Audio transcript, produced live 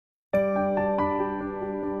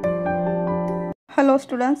Hello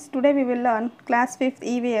students, today we will learn class 5th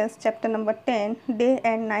EVS chapter number 10, day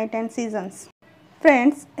and night and seasons.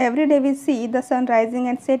 Friends, every day we see the sun rising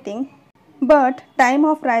and setting, but time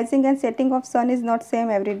of rising and setting of sun is not same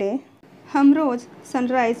every day. हम रोज़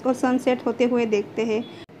sunrise और sunset होते हुए देखते हैं,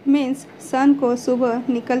 means सन को सुबह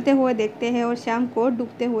निकलते हुए देखते हैं और शाम को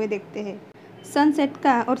डूबते हुए देखते हैं। सनसेट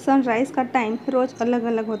का और सनराइज़ का टाइम रोज़ अलग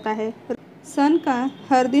अलग होता है। सन का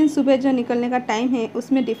हर दिन सुबह जो निकलने का टाइम है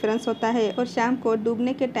उसमें डिफरेंस होता है और शाम को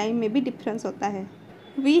डूबने के टाइम में भी डिफरेंस होता है।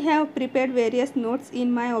 We have prepared various notes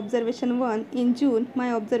in my observation 1 in June,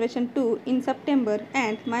 my observation 2 in September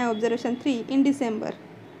and my observation 3 in December.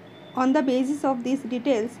 On the basis of these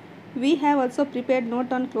details, we have also prepared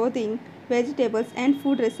note on clothing, vegetables and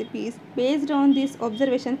food recipes. Based on this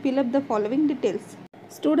observation, fill up the following details.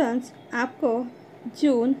 Students, आपको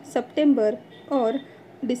जून, सितंबर और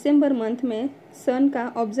दिसंबर month में सन का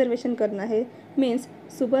observation करना है। Means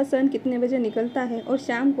सुबह सन कितने बजे निकलता है और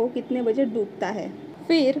शाम को कितने बजे डूबता है।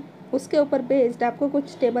 फिर उसके ऊपर बेस्ड आपको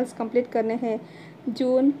कुछ टेबल्स कंप्लीट करने हैं।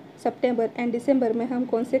 जून, सितंबर एंड दिसंबर में हम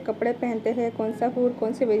कौन से कपड़े पहनते हैं, कौन सा फूड,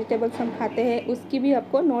 कौन से वेजिटेबल्स हम खाते हैं, उसकी भी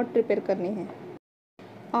आपको नोट प्रिपेयर करनी है।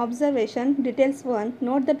 Observation details 1,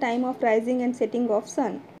 note the time of rising and setting of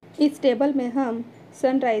सन। इस टेबल में हम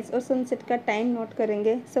सनराइज़ और सनसेट का टाइम नोट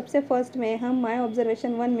करेंगे। सबसे फर्स्ट में हम माई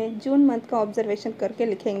ऑब्जर्वेशन 1 में जून मंथ का ऑब्जर्वेशन करके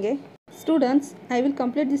लिखेंगे। Students, I will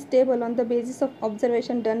complete this table on the basis of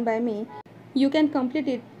observation done by me. You can complete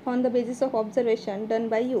it on the basis of observation done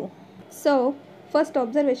by you. So, first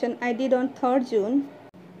observation I did on 3rd June.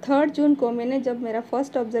 3rd जून को मैंने जब मेरा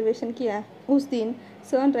first observation किया उस दिन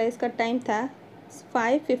sunrise का time था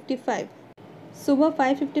 5:55। सुबह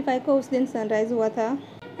 5:55 को उस दिन सनराइज़ हुआ था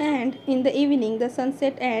and in the evening the sun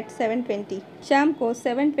set eight 7:20। शाम को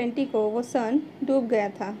 7:20 को वो सन डूब गया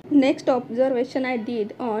था। Next observation I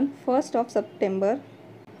did on 1st of September.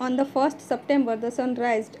 On the 1st September, the sun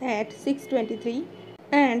rised at 6:23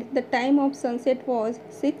 and the time of sunset was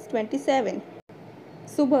 6:27.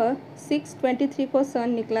 सुबह 6:23 को सन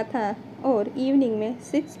निकला था और इवनिंग में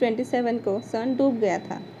 6:27 को सन डूब गया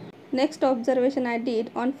था। Next observation I did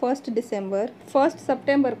on 1st December. 1st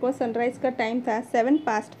September को सनराइज का टाइम था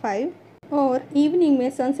 5:07 और इवनिंग में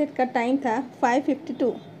सनसेट का टाइम था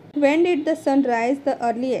 5:52. When did the sun rise the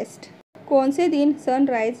earliest? कौन से दिन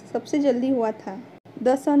सनराइज सबसे जल्दी हुआ था?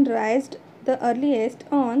 The sun rised the earliest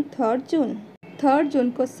on 3rd June. 3rd जून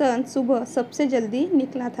को सन सुबह सबसे जल्दी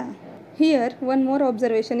निकला था। Here one more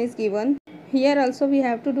observation is given. Here also we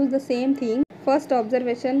have to do the same thing. First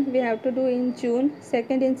observation we have to do in June,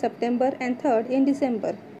 second in September and third in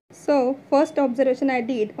December. So first observation I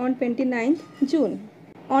did on 29th June.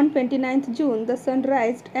 On 29th June the sun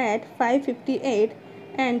rised at 5:58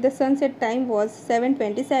 and the sunset time was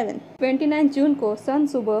 7:27. 29 जून को सन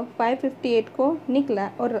सुबह 5:58 को निकला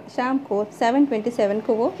और शाम को 7:27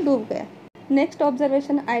 को वो डूब गया। Next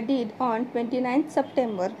observation I did on 29th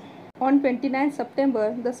September. On 29th September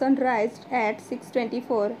the sun rised at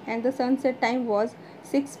 6:24 and the sunset time was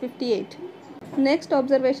 6:58. Next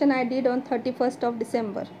observation I did on 31st of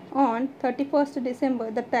December. On 31st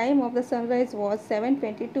December the time of the sunrise was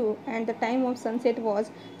 7:22 and the time of sunset was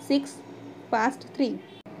 6:03.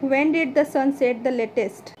 When did the sun set the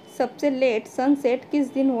latest? सबसे late sunset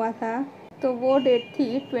किस दिन हुआ था? तो वो date थी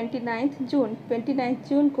 29th जून। 29th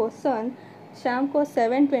जून को सन शाम को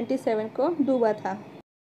 7:27 को डूबा था।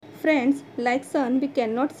 Friends, like sun we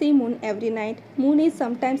cannot see moon every night. Moon is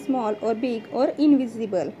sometimes small or big or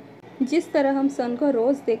invisible. जिस तरह हम सन को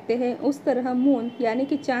रोज़ देखते हैं उस तरह हम मून यानी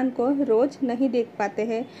कि चांद को रोज़ नहीं देख पाते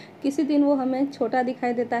हैं। किसी दिन वो हमें छोटा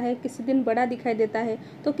दिखाई देता है, किसी दिन बड़ा दिखाई देता है,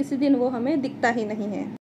 तो किसी दिन वो हमें दिखता ही नहीं है।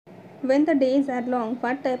 When the days are long,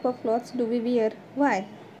 what type of clothes do we wear? Why?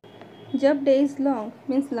 जब days long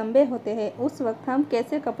मीन्स लंबे होते हैं उस वक्त हम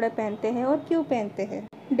कैसे कपड़े पहनते हैं और क्यों पहनते हैं?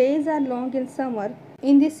 Days are long in summer.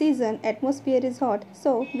 In this season, atmosphere is hot,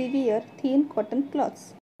 so we wear thin cotton clothes.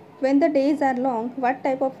 When the days are long, what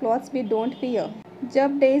type of clothes we don't wear?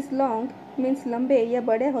 जब days long मीन्स लंबे या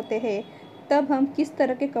बड़े होते हैं तब हम किस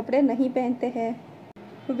तरह के कपड़े नहीं पहनते हैं?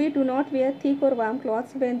 We do not wear thick or warm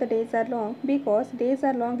clothes when the days are long because days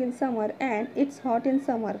are long in summer and it's hot in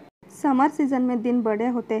summer. Summer season में दिन बड़े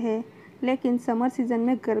होते हैं लेकिन समर सीज़न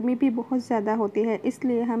में गर्मी भी बहुत ज़्यादा होती है,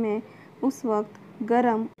 इसलिए हमें उस वक्त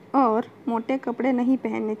गर्म और मोटे कपड़े नहीं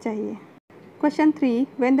पहनने चाहिए। Question 3.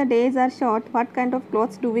 When the days are short, what kind of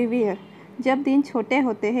clothes do we wear? जब दिन छोटे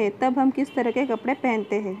होते हैं तब हम किस तरह के कपड़े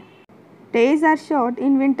पहनते हैं? Days are short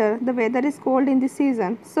in winter. The weather is cold in this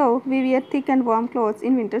season, so we wear thick and warm clothes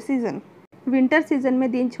in winter season. Winter season में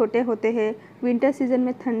दिन छोटे होते हैं, विंटर सीज़न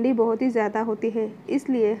में ठंडी बहुत ही ज़्यादा होती है,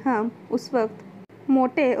 इसलिए हम उस वक्त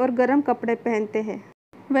मोटे और गर्म कपड़े पहनते हैं।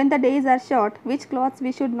 When the days are short, which clothes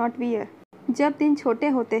we should not wear? जब दिन छोटे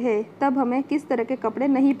होते हैं तब हमें किस तरह के कपड़े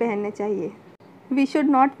नहीं पहनने चाहिए? We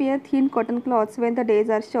should not wear thin cotton clothes when the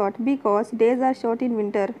days are short because days are short in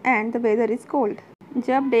winter and the weather is cold.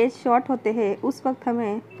 जब डेज शॉर्ट होते हैं उस वक्त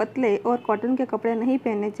हमें पतले और कॉटन के कपड़े नहीं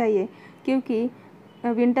पहनने चाहिए क्योंकि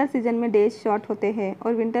विंटर सीजन में डेज शॉर्ट होते हैं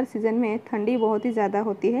और विंटर सीजन में ठंडी बहुत ही ज़्यादा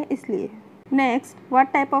होती है इसलिए। Next,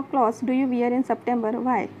 what type of clothes do you wear in September?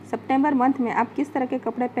 Why? September month में आप किस तरह के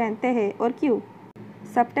कपड़े पहनते हैं और क्यों?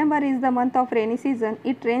 September is the month of rainy season.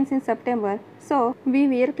 It rains in September, so we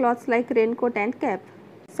wear clothes like raincoat and cap.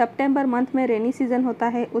 September month में रेनी सीजन होता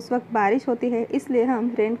है, उस वक्त बारिश होती है, इसलिए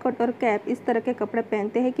हम रेनकोट और कैप इस तरह के कपड़े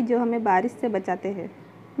पहनते हैं कि जो हमें बारिश से बचाते हैं।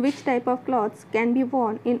 Which type of clothes can be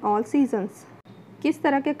worn in all seasons? किस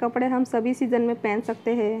तरह के कपड़े हम सभी सीजन में पहन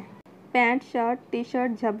सकते हैं? Pant, shirt, T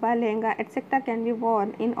shirt, Jhabba, lehenga etcetera can be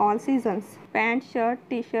Warne in all seasons. Pant, shirt,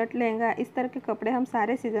 T shirt, lehenga इस तरह के कपड़े हम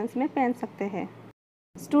सारे सीजन्स में पहन सकते हैं।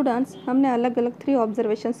 स्टूडेंट्स, हमने अलग अलग 3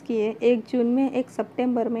 ऑब्जर्वेशंस किए, एक जून में, एक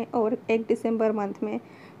सितंबर में और एक दिसंबर मंथ में।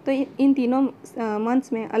 तो इन तीनों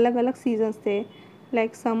मंथ्स में अलग अलग सीजन्स थे,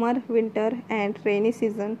 like summer, winter and rainy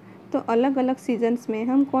season. तो अलग अलग सीजन्स में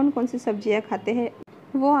हम कौन कौन सी सब्जियां खाते हैं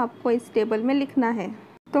वो आपको इस टेबल में लिखना है।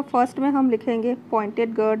 तो फर्स्ट में हम लिखेंगे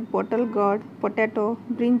pointed गर्ड, bottle गर्ड, potato,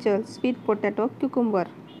 brinjal, sweet potato, cucumber.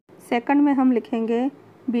 Second में हम लिखेंगे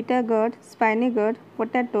beta गर्ड, spiny गर्ड,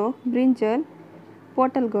 potato, brinjal,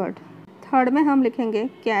 bottle गर्ड। Third में हम लिखेंगे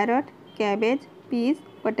carat, cabbage, piece,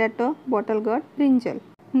 potato, bottle गर्ड, brinjal.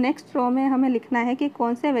 Next row में हमें लिखना है कि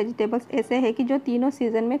कौन से वेजिटेबल्स ऐसे हैं कि जो तीनों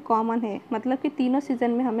सीज़न में कॉमन है, मतलब कि तीनों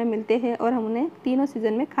सीज़न में हमें मिलते हैं और हम उन्हें तीनों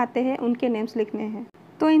सीज़न में खाते हैं, उनके नेम्स लिखने हैं।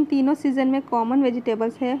 तो इन तीनों सीज़न में कॉमन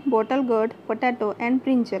वेजिटेबल्स है bottle गर्ड, potato and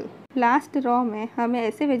brinjal. Last row में हमें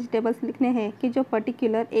ऐसे वेजिटेबल्स लिखने हैं कि जो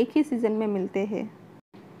पर्टिकुलर एक ही सीज़न में मिलते हैं।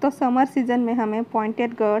 तो समर सीजन में हमें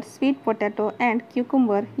pointed गर्ड, sweet potato and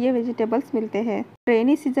cucumber ये वेजिटेबल्स मिलते हैं।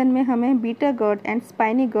 रेनी सीजन में हमें बीटा गर्ड एंड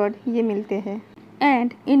स्पाइनी गर्ड ये मिलते हैं।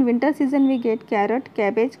 And in winter season we get carat,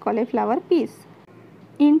 cabbage, cauliflower, piece.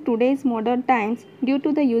 In today's modern times, due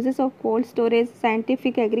to the uses of cold storage,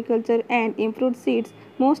 scientific agriculture and improved seeds,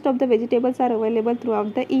 most of the vegetables are available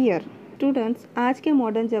throughout the year. Students, आज के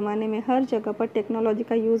modern ज़माने में हर जगह पर technology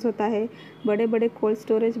का use होता है। बड़े बड़े कोल्ड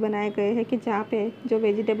स्टोरेज बनाए गए हैं कि जहाँ पे जो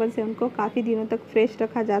वेजिटेबल्स हैं उनको काफ़ी दिनों तक फ्रेश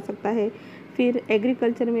रखा जा सकता है। फिर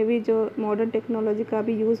एग्रीकल्चर में भी जो मॉडर्न टेक्नोलॉजी का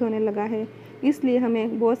भी यूज़ होने लगा है, इसलिए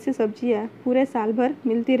हमें बहुत सी सब्जियाँ पूरे साल भर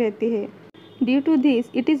मिलती रहती है। Due to this,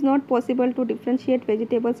 it is not possible to differentiate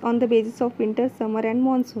vegetables on the basis of winter, summer and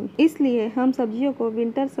monsoon. इसलिए हम सब्जियों को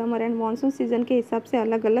winter, summer and monsoon season के हिसाब से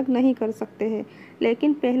अलग अलग नहीं कर सकते हैं।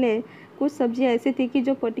 लेकिन पहले कुछ सब्जियां ऐसी थी कि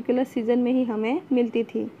जो पर्टिकुलर सीजन में ही हमें मिलती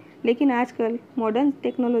थी, लेकिन आजकल मॉडर्न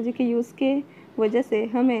टेक्नोलॉजी के यूज़ के वजह से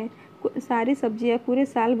हमें सारी सब्जियां पूरे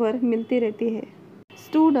साल भर मिलती रहती है।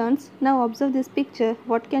 Students, now observe this picture.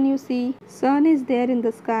 What can you see? Sun is there in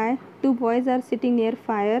the sky. 2 boys are sitting near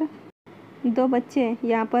fire. 2 बच्चे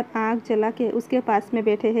यहाँ पर आग जला के उसके पास में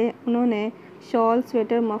बैठे हैं। उन्होंने शॉल,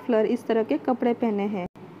 स्वेटर, मफलर इस तरह के कपड़े पहने हैं।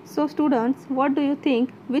 So students, what do you think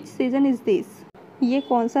which season is this? ये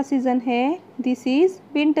कौन सा सीज़न है? This is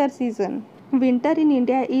winter season. Winter in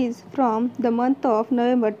India is from the month of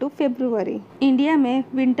November to February. India में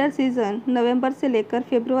विंटर सीजन नवंबर से लेकर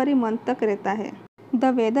फेब्रुवरी मंथ तक रहता है।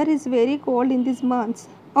 The weather is very cold in this months,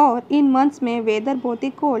 और इन मंथ्स में weather बहुत ही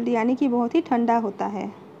cold यानी कि बहुत ही ठंडा होता है।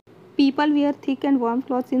 People wear thick and warm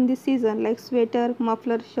clothes in this season like sweater,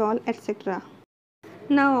 muffler, shawl, etc.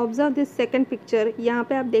 Now observe this second picture. यहाँ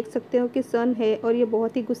पे आप देख सकते हो कि सन है और ये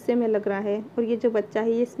बहुत ही गुस्से में लग रहा है, और ये जो बच्चा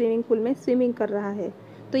है ये स्विमिंग पूल में स्विमिंग कर रहा है।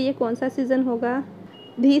 तो ये कौन सा सीज़न होगा?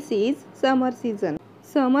 This is summer season.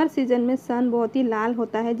 Summer season में सन बहुत ही लाल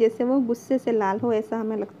होता है, जैसे वो गुस्से से लाल हो ऐसा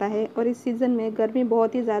हमें लगता है। और इस सीज़न में गर्मी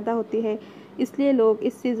बहुत ही ज़्यादा होती है, इसलिए लोग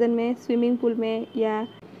इस सीज़न में स्विमिंग पूल में या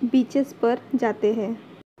बीचेस पर जाते हैं।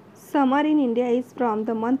 Summer in India is from the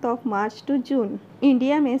month of March to June.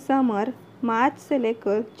 India में समर मार्च से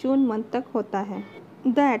लेकर जून मंथ तक होता है।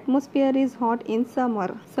 The atmosphere is hot in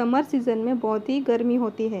summer. Summer season में बहुत ही गर्मी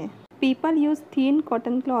होती है। People use thin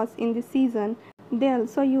cotton clothes in this season. They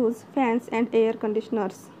also use fans and air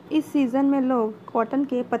conditioners. इस सीज़न में लोग कॉटन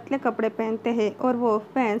के पतले कपड़े पहनते हैं और वो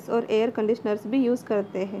फैंस और एयर कंडीशनर्स भी यूज़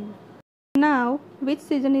करते हैं। Now which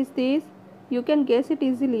season is this? You can guess it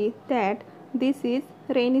easily that this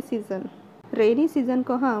is rainy season. Rainy season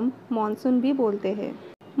को हम मानसून भी बोलते हैं।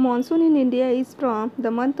 Monsoon in India is from the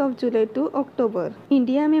month of July to October.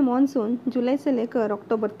 India में monsoon जुलाई से लेकर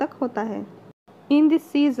अक्टूबर तक होता है। In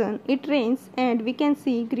this season it rains and we can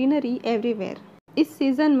see greenery everywhere. इस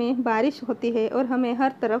सीज़न में बारिश होती है और हमें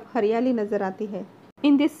हर तरफ हरियाली नज़र आती है।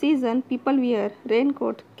 In this season, people wear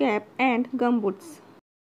raincoat, cap and gumboots.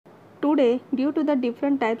 Today, due to the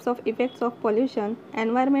different types of effects of pollution,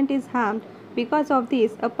 environment is harmed. Because of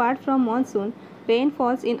this, apart from monsoon, rain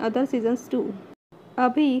falls in other seasons too.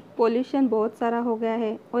 अभी pollution बहुत सारा हो गया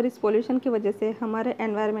है और इस pollution की वजह से हमारे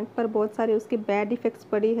एनवायरनमेंट पर बहुत सारे उसके बैड इफ़ेक्ट्स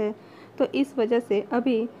पड़ी है। तो इस वजह से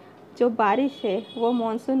अभी जो बारिश है वो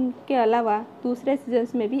मानसून के अलावा दूसरे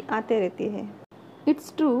सीजन्स में भी आते रहती है।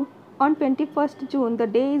 It's true, on 21 June the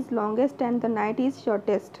day is longest and the night is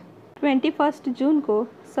shortest. 21 जून को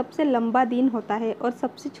सबसे लंबा दिन होता है और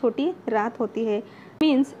सबसे छोटी रात होती है।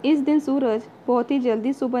 मीन्स इस दिन सूरज बहुत ही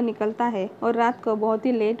जल्दी सुबह निकलता है और रात को बहुत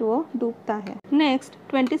ही लेट वो डूबता है। Next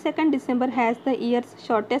 22 December has the years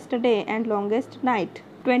shortest day and longest night.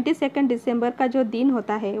 22 दिसंबर का जो दिन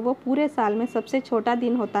होता है वो पूरे साल में सबसे छोटा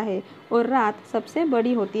दिन होता है और रात सबसे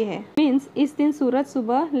बड़ी होती है। मीन्स इस दिन सूरज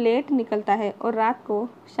सुबह लेट निकलता है और रात को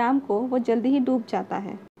शाम को वो जल्दी ही डूब जाता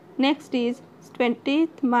है। Next is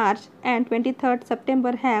 20th March and 23rd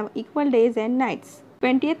September have equal days and nights।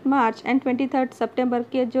 20th March and 23rd September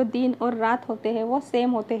के जो दिन और रात होते हैं वो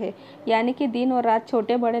सेम होते हैं, यानी कि दिन और रात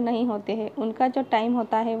छोटे बड़े नहीं होते हैं, उनका जो टाइम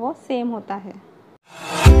होता है वो सेम होता है।